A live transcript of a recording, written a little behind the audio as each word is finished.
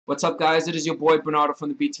What's up, guys? It is your boy Bernardo from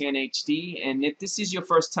the BTNHD, and if this is your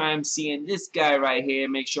first time seeing this guy right here,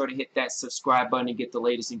 make sure to hit that subscribe button and get the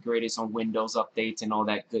latest and greatest on Windows updates and all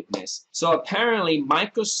that goodness. So apparently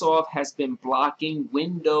Microsoft has been blocking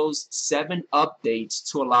Windows 7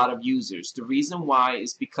 updates to a lot of users. The reason why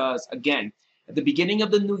is because, again, at the beginning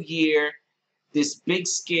of the new year, this big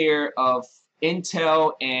scare of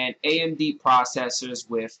Intel and AMD processors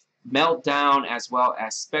with Meltdown as well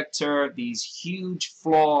as Spectre, these huge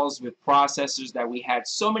flaws with processors that we had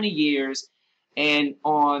so many years, and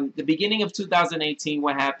on the beginning of 2018,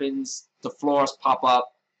 what happens? The flaws pop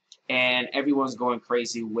up and everyone's going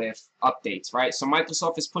crazy with updates, right? So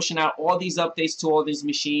Microsoft is pushing out all these updates to all these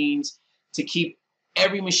machines to keep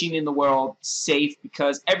every machine in the world safe,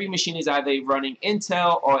 because every machine is either running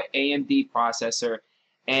Intel or AMD processor,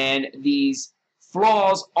 and these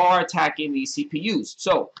flaws are attacking these CPUs.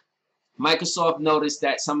 So Microsoft noticed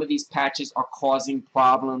that some of these patches are causing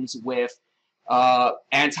problems with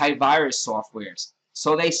antivirus softwares.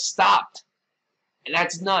 So they stopped. And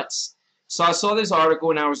that's nuts. So I saw this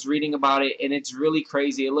article and I was reading about it, and it's really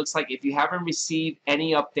crazy. It looks like if you haven't received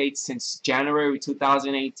any updates since January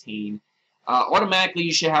 2018, automatically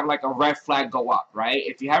you should have like a red flag go up, right?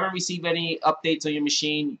 If you haven't received any updates on your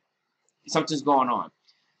machine, something's going on.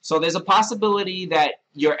 So there's a possibility that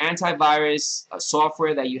your antivirus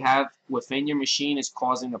software that you have within your machine is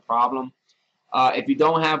causing the problem. If you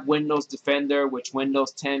don't have Windows Defender, which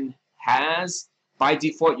Windows 10 has, by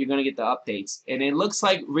default you're going to get the updates. And it looks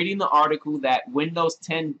like, reading the article, that Windows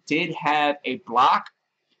 10 did have a block,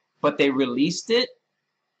 but they released it.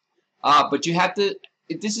 But you have to,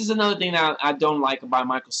 this is another thing that I don't like about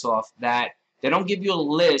Microsoft, that they don't give you a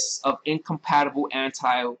list of incompatible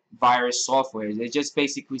antivirus software. They just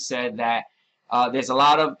basically said that there's a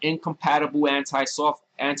lot of incompatible antivirus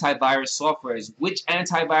softwares. Which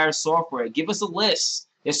antivirus software? Give us a list.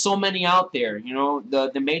 There's so many out there. You know,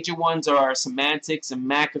 the major ones are Semantics and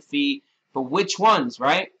McAfee, but which ones,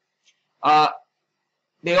 right?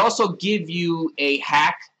 They also give you a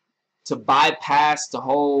hack to bypass the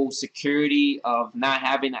whole security of not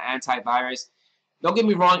having an antivirus. Don't get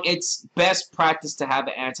me wrong, it's best practice to have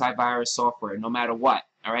an antivirus software no matter what.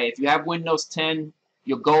 All right, if you have Windows 10,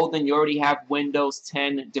 you're golden. You already have Windows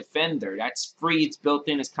 10 Defender. That's free, it's built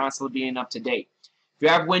in, it's constantly being up to date. If you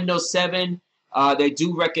have Windows 7, they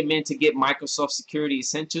do recommend to get Microsoft Security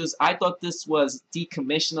Essentials. I thought this was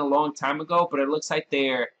decommissioned a long time ago, but it looks like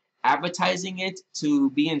they're advertising it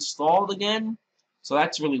to be installed again. So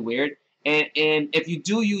that's really weird. And if you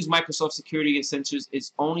do use Microsoft Security Essentials,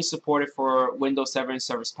 it's only supported for Windows 7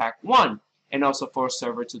 Service Pack 1 and also for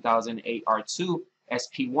Server 2008 R2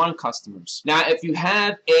 SP1 customers. Now, if you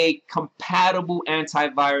have a compatible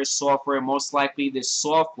antivirus software, most likely this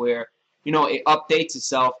software, you know, it updates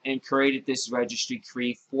itself and created this registry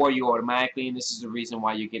key for you automatically, and this is the reason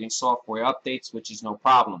why you're getting software updates, which is no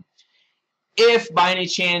problem. If by any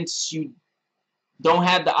chance you don't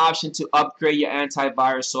have the option to upgrade your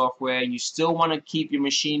antivirus software and you still want to keep your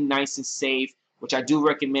machine nice and safe, which I do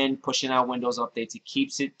recommend pushing out Windows updates, it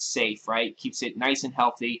keeps it safe, right? Keeps it nice and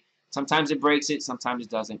healthy. Sometimes it breaks it, sometimes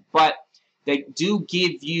it doesn't. But they do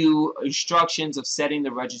give you instructions of setting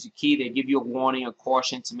the registry key. They give you a warning, a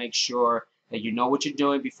caution to make sure that you know what you're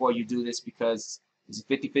doing before you do this, because there's a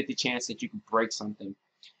 50-50 chance that you can break something.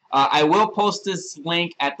 I will post this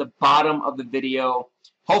link at the bottom of the video.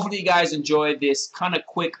 Hopefully you guys enjoyed this kind of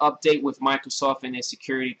quick update with Microsoft and their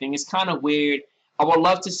security thing. It's kind of weird. I would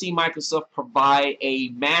love to see Microsoft provide a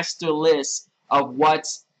master list of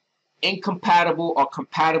what's incompatible or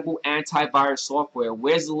compatible antivirus software.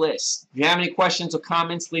 Where's the list? If you have any questions or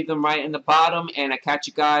comments, leave them right in the bottom, and I'll catch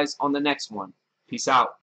you guys on the next one. Peace out.